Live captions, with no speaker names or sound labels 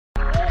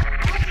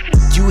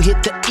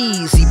hit the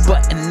easy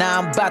button, now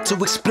I'm about to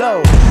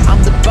explode.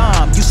 I'm the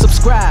bomb, you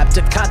subscribe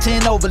to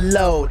content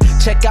overload.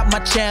 Check out my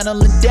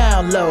channel and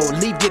download.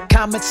 Leave your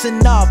comments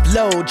and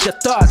offload your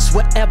thoughts,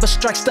 whatever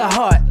strikes the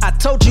heart. I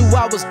told you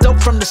I was dope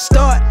from the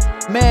start.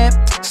 Man,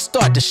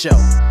 start the show.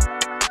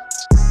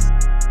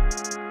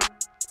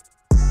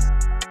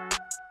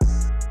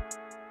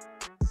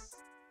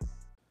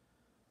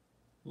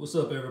 What's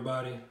up,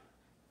 everybody?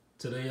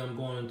 Today I'm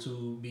going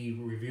to be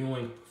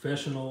reviewing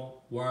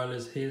professional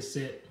wireless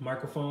headset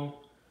microphone.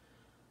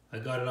 I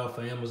got it off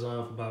of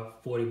Amazon for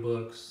about 40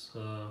 bucks.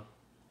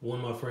 One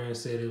of my friends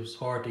said it was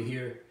hard to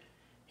hear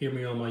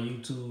me on my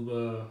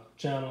YouTube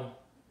channel,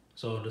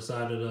 so I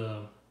decided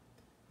to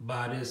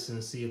buy this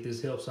and see if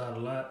this helps out a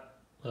lot.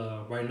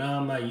 Right now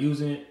I'm not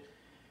using it,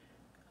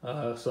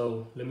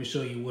 so let me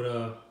show you what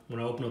when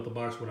I open up the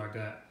box what I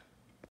got.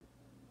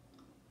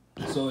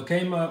 So it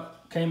came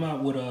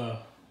out with a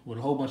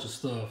whole bunch of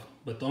stuff,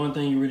 but the only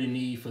thing you really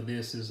need for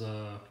this is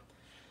a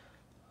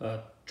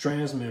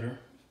transmitter,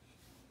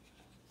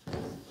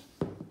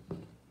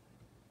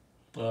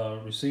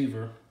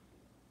 receiver,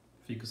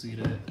 if you can see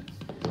that,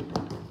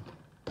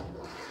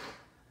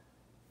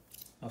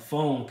 a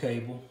phone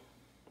cable,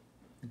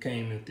 it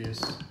came with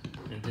this,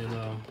 and then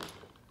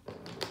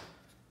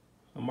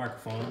a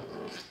microphone,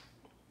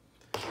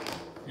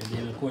 and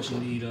then of course you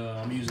need,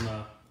 I'm using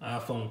an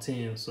iPhone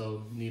 10,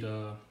 so you need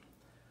a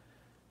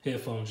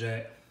headphone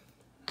jack.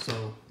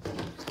 So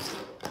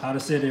how to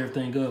set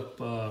everything up,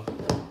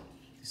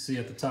 you see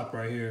at the top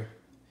right here,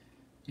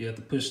 you have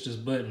to push this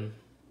button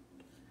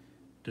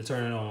to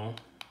turn it on.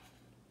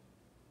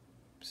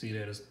 See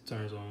that it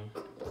turns on.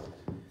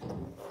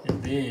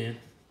 And then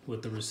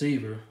with the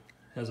receiver,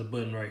 has a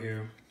button right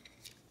here.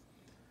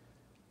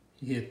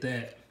 You hit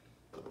that,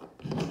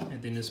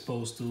 and then it's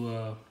supposed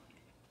to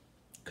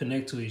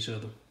connect to each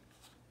other.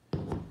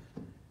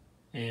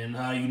 And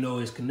how you know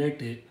it's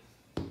connected,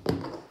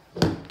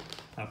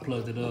 I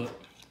plugged it up.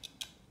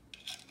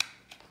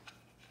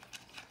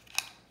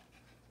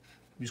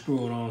 You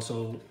screw it on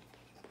so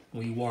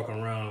when you walk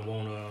around it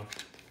won't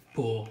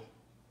pull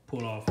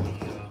off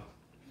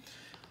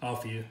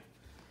off you.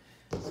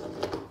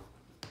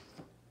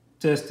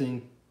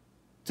 Testing.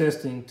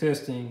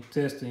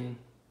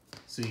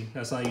 See,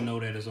 that's how you know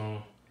that it's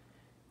on.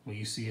 When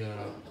you see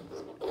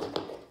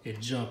it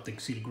jump, you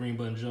can see the green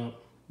button jump,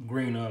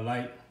 green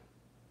light.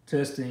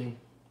 Testing.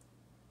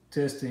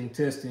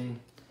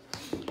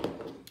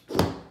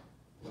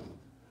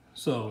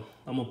 So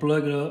I'm gonna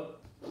plug it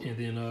up and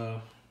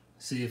then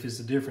see if it's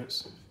a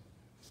difference.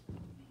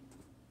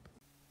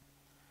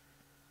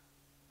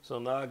 So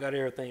now I got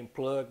everything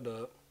plugged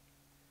up.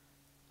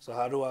 So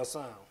how do I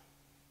sound?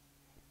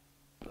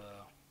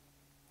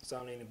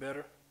 Sound any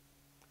better?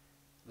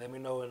 Let me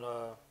know in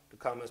the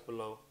comments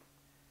below.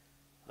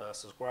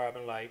 Subscribe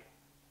and like.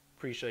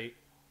 Appreciate.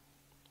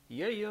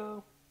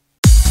 Yeah.